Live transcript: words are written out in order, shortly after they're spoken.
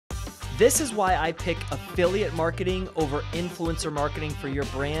This is why I pick affiliate marketing over influencer marketing for your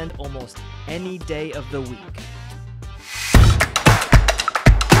brand almost any day of the week.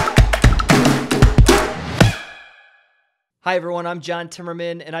 Hi everyone, I'm John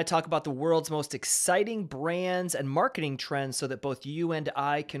Timmerman, and I talk about the world's most exciting brands and marketing trends so that both you and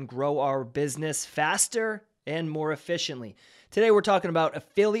I can grow our business faster and more efficiently. Today we're talking about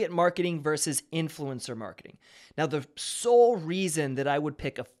affiliate marketing versus influencer marketing. Now, the sole reason that I would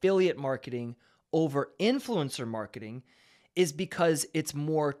pick affiliate marketing over influencer marketing is because it's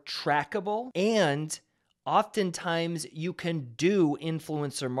more trackable, and oftentimes you can do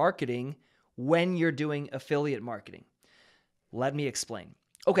influencer marketing when you're doing affiliate marketing. Let me explain.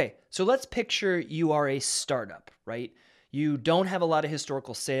 Okay, so let's picture you are a startup, right? You don't have a lot of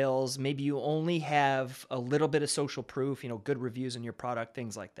historical sales. Maybe you only have a little bit of social proof, good reviews on your product,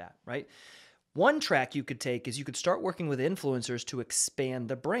 things like that, right? One track you could take is you could start working with influencers to expand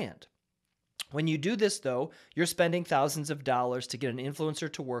the brand. When you do this, though, you're spending thousands of dollars to get an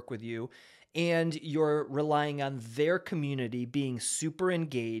influencer to work with you, and you're relying on their community being super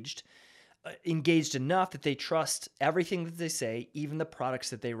engaged enough that they trust everything that they say, even the products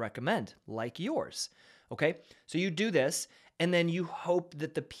that they recommend, like yours. Okay, so you do this, and then you hope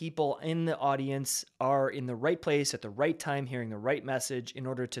that the people in the audience are in the right place at the right time, hearing the right message in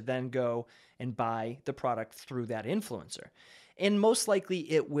order to then go and buy the product through that influencer. And most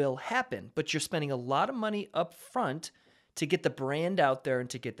likely it will happen, but you're spending a lot of money up front to get the brand out there and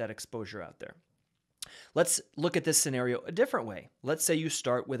to get that exposure out there. Let's look at this scenario a different way. Let's say you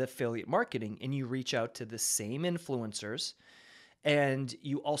start with affiliate marketing and you reach out to the same influencers, and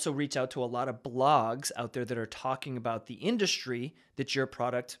you also reach out to a lot of blogs out there that are talking about the industry that your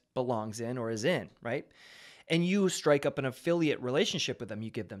product belongs in or is in, right? And you strike up an affiliate relationship with them.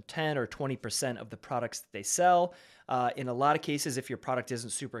 You give them 10 or 20% of the products that they sell. In a lot of cases, if your product isn't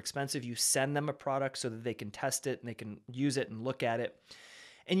super expensive, you send them a product so that they can test it and they can use it and look at it.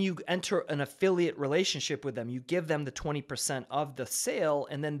 And you enter an affiliate relationship with them. You give them the 20% of the sale,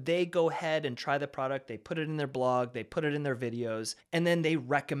 and then they go ahead and try the product. They put it in their blog, they put it in their videos, and then they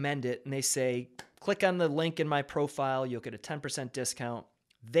recommend it. And they say, click on the link in my profile, you'll get a 10% discount.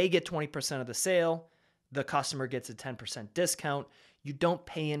 They get 20% of the sale. The customer gets a 10% discount. You don't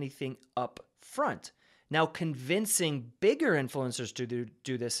pay anything up front. Now, convincing bigger influencers to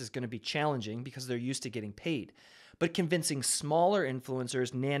do this is going to be challenging because they're used to getting paid. But convincing smaller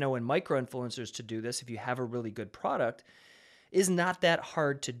influencers, nano and micro influencers to do this, if you have a really good product, is not that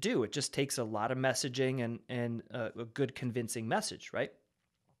hard to do. It just takes a lot of messaging and a good convincing message, right?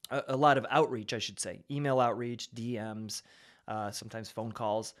 A lot of outreach, I should say. Email outreach, DMs, sometimes phone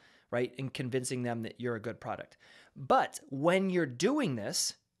calls, right? And convincing them that you're a good product. But when you're doing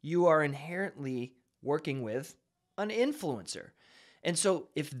this, you are inherently working with an influencer. And so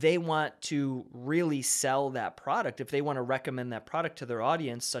if they want to really sell that product, if they want to recommend that product to their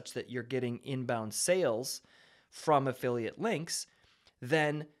audience such that you're getting inbound sales from affiliate links,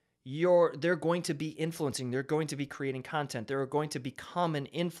 then they're going to be influencing, they're going to be creating content, they're going to become an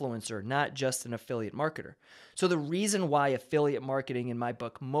influencer, not just an affiliate marketer. So the reason why affiliate marketing in my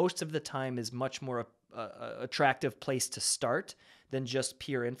book most of the time is much more attractive place to start than just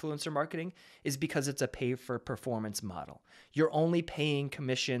pure influencer marketing is because it's a pay-for-performance model. You're only paying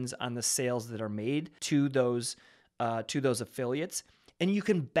commissions on the sales that are made to those affiliates, and you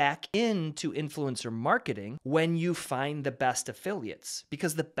can back into influencer marketing when you find the best affiliates,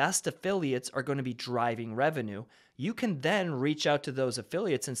 because the best affiliates are going to be driving revenue. You can then reach out to those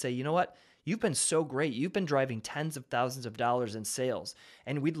affiliates and say, you know what? You've been so great. You've been driving tens of thousands of dollars in sales,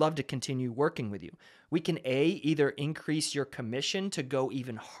 and we'd love to continue working with you. We can either increase your commission to go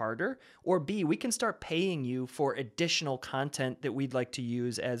even harder, or B, we can start paying you for additional content that we'd like to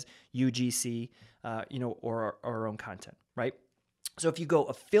use as UGC, or our own content, right? So if you go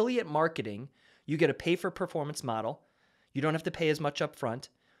affiliate marketing, you get a pay-for-performance model. You don't have to pay as much up front.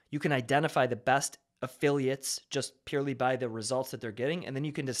 You can identify the best affiliates just purely by the results that they're getting, and then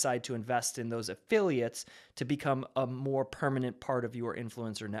you can decide to invest in those affiliates to become a more permanent part of your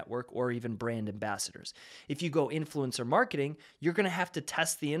influencer network or even brand ambassadors. If you go influencer marketing, you're going to have to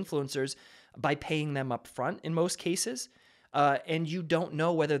test the influencers by paying them up front in most cases, and you don't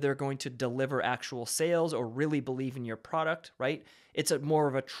know whether they're going to deliver actual sales or really believe in your product, right? It's more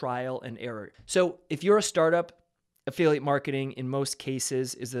of a trial and error. So if you're a startup, affiliate marketing in most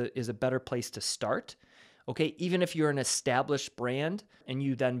cases is a better place to start. Okay, even if you're an established brand and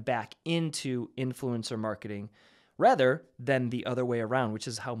you then back into influencer marketing rather than the other way around, which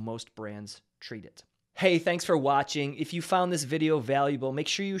is how most brands treat it. Hey, thanks for watching. If you found this video valuable, make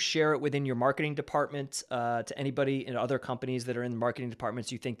sure you share it within your marketing department to anybody in other companies that are in the marketing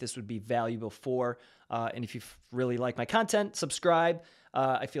departments you think this would be valuable for. And if you really like my content, subscribe.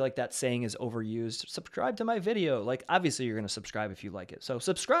 I feel like that saying is overused. Subscribe to my video. Like, obviously, you're going to subscribe if you like it. So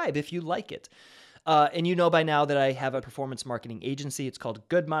subscribe if you like it. And you know by now that I have a performance marketing agency. It's called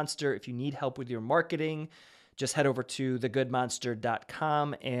Good Monster. If you need help with your marketing, just head over to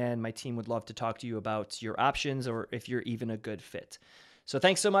thegoodmonster.com and my team would love to talk to you about your options or if you're even a good fit. So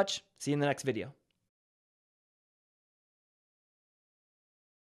thanks so much. See you in the next video.